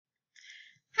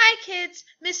kids,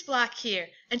 Miss Block here,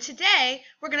 and today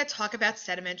we're going to talk about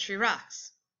sedimentary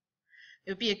rocks.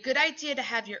 It would be a good idea to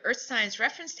have your earth science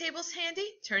reference tables handy.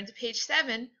 Turn to page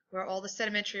 7 where all the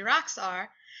sedimentary rocks are,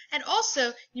 and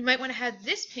also you might want to have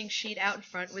this pink sheet out in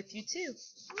front with you too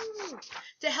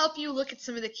to help you look at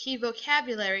some of the key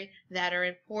vocabulary that are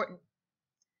important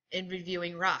in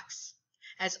reviewing rocks.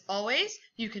 As always,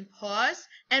 you can pause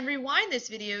and rewind this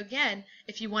video again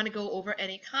if you want to go over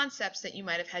any concepts that you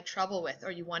might have had trouble with or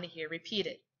you want to hear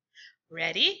repeated.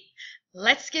 Ready?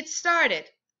 Let's get started.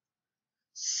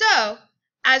 So,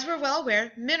 as we're well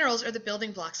aware, minerals are the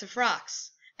building blocks of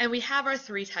rocks, and we have our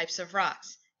three types of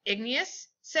rocks: igneous,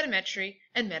 sedimentary,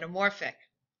 and metamorphic.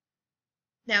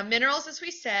 Now, minerals, as we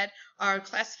said, are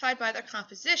classified by their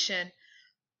composition.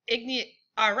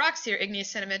 Our rocks here, igneous,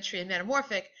 sedimentary, and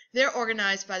metamorphic, they're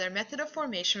organized by their method of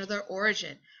formation or their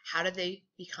origin. How did they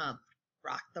become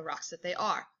the rocks that they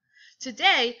are?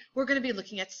 Today, we're going to be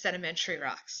looking at sedimentary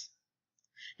rocks.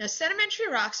 Now, sedimentary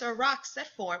rocks are rocks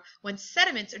that form when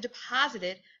sediments are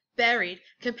deposited, buried,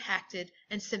 compacted,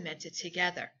 and cemented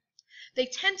together. They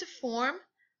tend to form,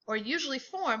 or usually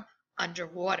form,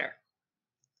 underwater.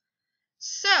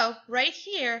 So, right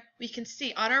here, we can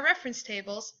see on our reference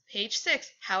tables, page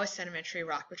 6, how a sedimentary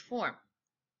rock would form.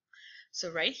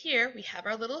 So right here, we have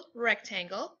our little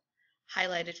rectangle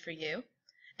highlighted for you,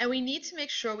 and we need to make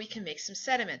sure we can make some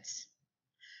sediments.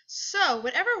 So,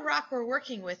 whatever rock we're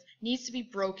working with needs to be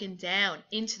broken down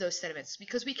into those sediments,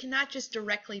 because we cannot just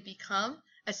directly become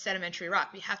a sedimentary rock.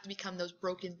 We have to become those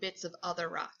broken bits of other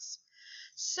rocks.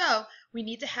 So, we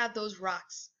need to have those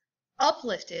rocks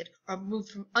uplifted or moved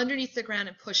from underneath the ground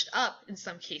and pushed up in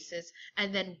some cases,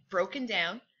 and then broken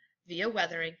down via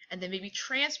weathering, and then maybe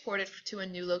transported to a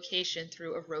new location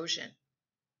through erosion.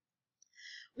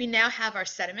 We now have our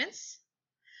sediments,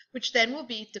 which then will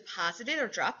be deposited or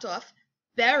dropped off,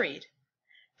 buried,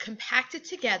 compacted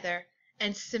together,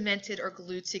 and cemented or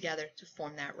glued together to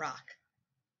form that rock.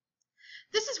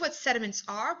 This is what sediments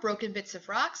are, broken bits of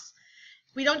rocks.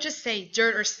 We don't just say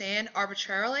dirt or sand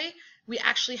arbitrarily. We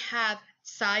actually have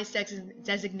size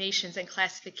designations and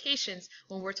classifications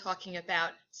when we're talking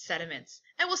about sediments.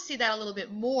 And we'll see that a little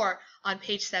bit more on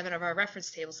page 7 of our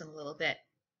reference tables in a little bit.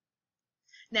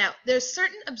 Now, there's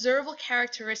certain observable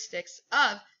characteristics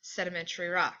of sedimentary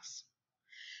rocks.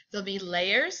 There'll be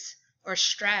layers or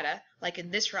strata, like in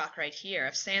this rock right here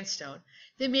of sandstone.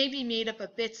 They may be made up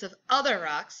of bits of other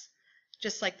rocks,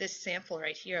 just like this sample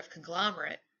right here of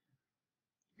conglomerate.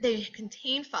 They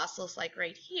contain fossils like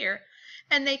right here,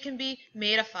 and they can be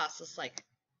made of fossils like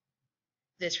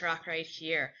this rock right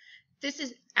here. This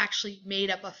is actually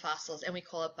made up of fossils, and we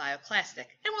call it bioplastic.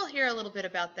 And we'll hear a little bit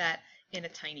about that in a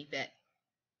tiny bit.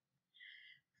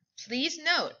 Please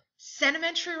note,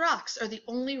 sedimentary rocks are the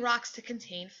only rocks to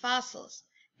contain fossils.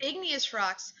 Igneous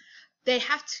rocks, they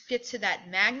have to get to that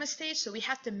magma stage, so we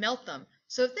have to melt them.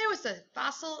 So if there was a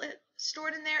fossil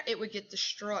stored in there, it would get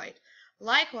destroyed.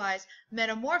 Likewise,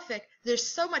 metamorphic, there's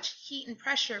so much heat and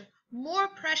pressure, more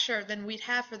pressure than we'd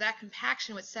have for that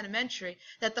compaction with sedimentary,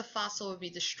 that the fossil would be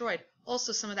destroyed.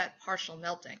 Also some of that partial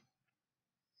melting.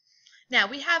 Now,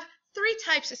 we have three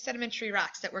types of sedimentary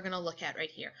rocks that we're going to look at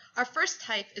right here. Our first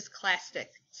type is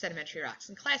clastic sedimentary rocks,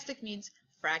 and clastic means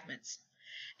fragments.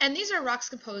 And these are rocks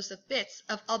composed of bits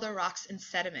of other rocks and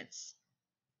sediments.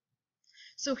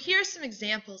 So here are some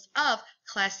examples of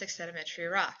clastic sedimentary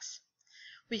rocks.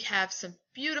 We have some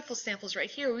beautiful samples right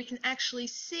here where we can actually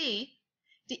see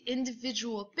the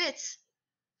individual bits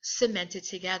cemented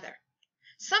together.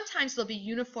 Sometimes they'll be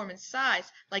uniform in size,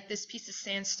 like this piece of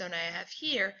sandstone I have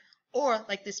here, or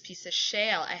like this piece of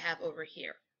shale I have over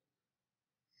here.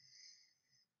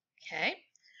 Okay,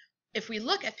 if we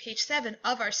look at page 7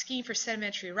 of our scheme for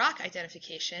sedimentary rock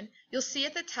identification, you'll see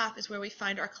at the top is where we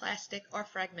find our clastic or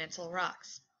fragmental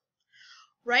rocks.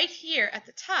 Right here at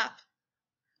the top,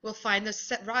 we'll find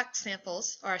the rock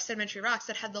samples, or our sedimentary rocks,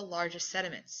 that have the largest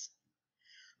sediments.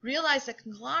 Realize that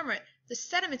conglomerate, the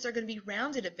sediments are going to be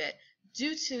rounded a bit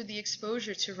due to the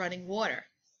exposure to running water.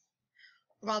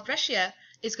 While breccia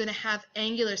is going to have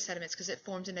angular sediments because it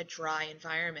formed in a dry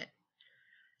environment.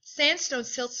 Sandstone,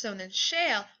 siltstone, and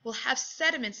shale will have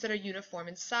sediments that are uniform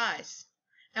in size.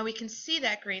 And we can see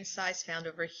that grain size found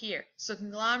over here. So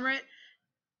conglomerate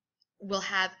will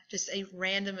have just a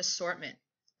random assortment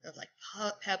of like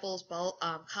pebbles,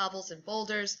 cobbles, and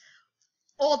boulders,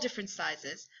 all different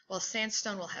sizes, while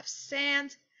sandstone will have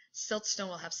sand, siltstone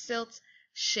will have silt,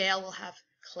 shale will have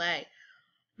clay.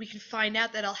 We can find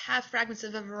out that I'll have fragments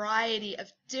of a variety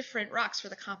of different rocks for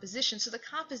the composition, so the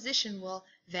composition will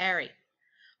vary.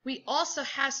 We also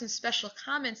have some special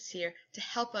comments here to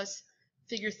help us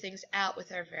figure things out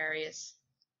with our various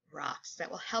rocks that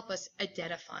will help us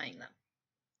identifying them.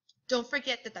 Don't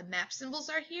forget that the map symbols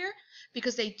are here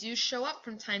because they do show up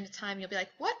from time to time. You'll be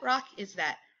like, what rock is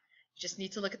that? You just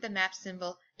need to look at the map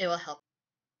symbol. It will help.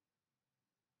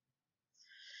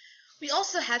 We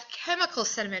also have chemical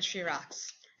sedimentary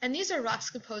rocks. And these are rocks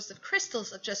composed of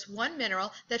crystals of just one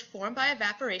mineral that form by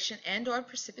evaporation and/or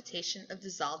precipitation of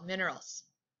dissolved minerals.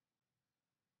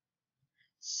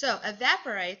 So,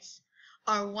 evaporites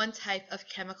are one type of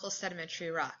chemical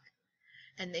sedimentary rock.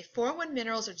 And they form when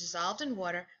minerals are dissolved in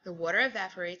water. The water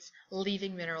evaporates,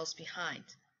 leaving minerals behind.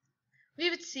 We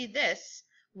would see this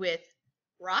with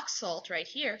rock salt right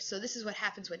here. So this is what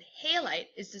happens when halite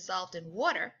is dissolved in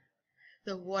water.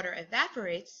 The water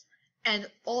evaporates, and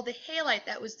all the halite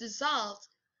that was dissolved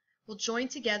will join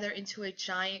together into a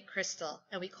giant crystal,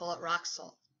 and we call it rock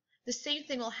salt. The same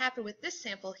thing will happen with this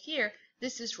sample here.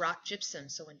 This is rock gypsum.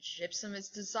 So when gypsum is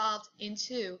dissolved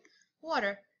into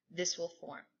water, this will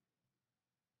form.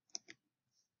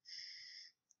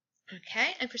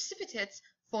 Okay, and precipitates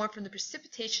form from the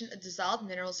precipitation of dissolved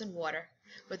minerals in water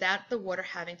without the water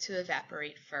having to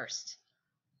evaporate first.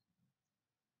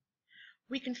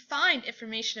 We can find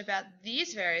information about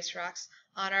these various rocks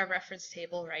on our reference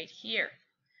table right here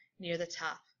near the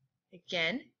top.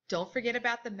 Again, don't forget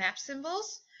about the map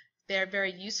symbols. They're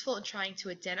very useful in trying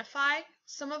to identify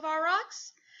some of our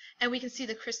rocks. And we can see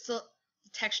the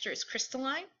texture is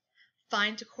crystalline,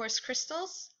 fine to coarse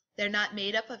crystals. They're not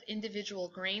made up of individual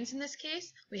grains in this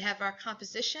case. We have our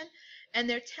composition, and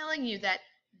they're telling you that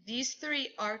these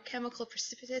three are chemical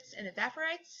precipitates and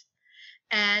evaporites.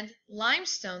 And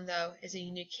limestone, though, is a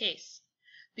unique case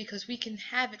because we can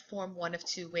have it form one of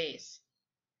two ways.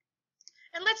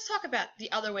 And let's talk about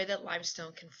the other way that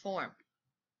limestone can form.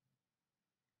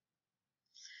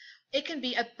 It can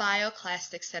be a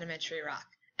bioclastic sedimentary rock.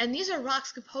 And these are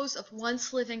rocks composed of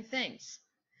once living things.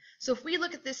 So if we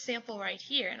look at this sample right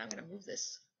here, and I'm going to move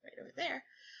this right over there,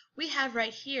 we have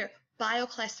right here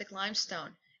bioclastic limestone.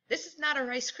 This is not a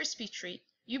Rice Krispie treat.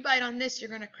 You bite on this, you're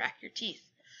going to crack your teeth.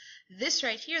 This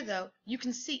right here, though, you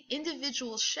can see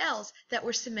individual shells that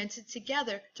were cemented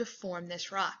together to form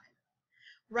this rock.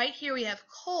 Right here we have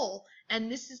coal,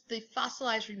 and this is the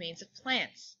fossilized remains of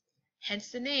plants,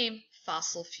 hence the name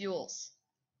fossil fuels.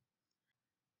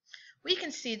 We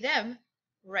can see them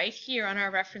right here on our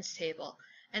reference table,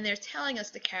 and they're telling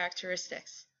us the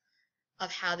characteristics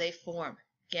of how they form.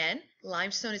 Again,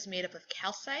 limestone is made up of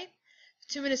calcite.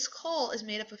 Bituminous coal is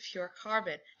made up of pure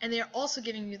carbon, and they're also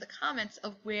giving you the comments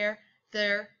of where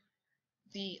the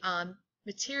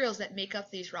materials that make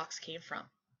up these rocks came from.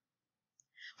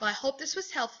 Well, I hope this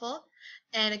was helpful,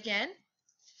 and again,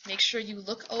 make sure you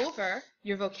look over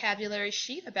your vocabulary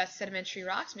sheet about sedimentary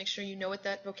rocks. Make sure you know what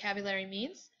that vocabulary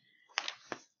means.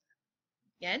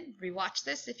 Again, rewatch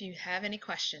this if you have any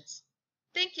questions.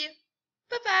 Thank you.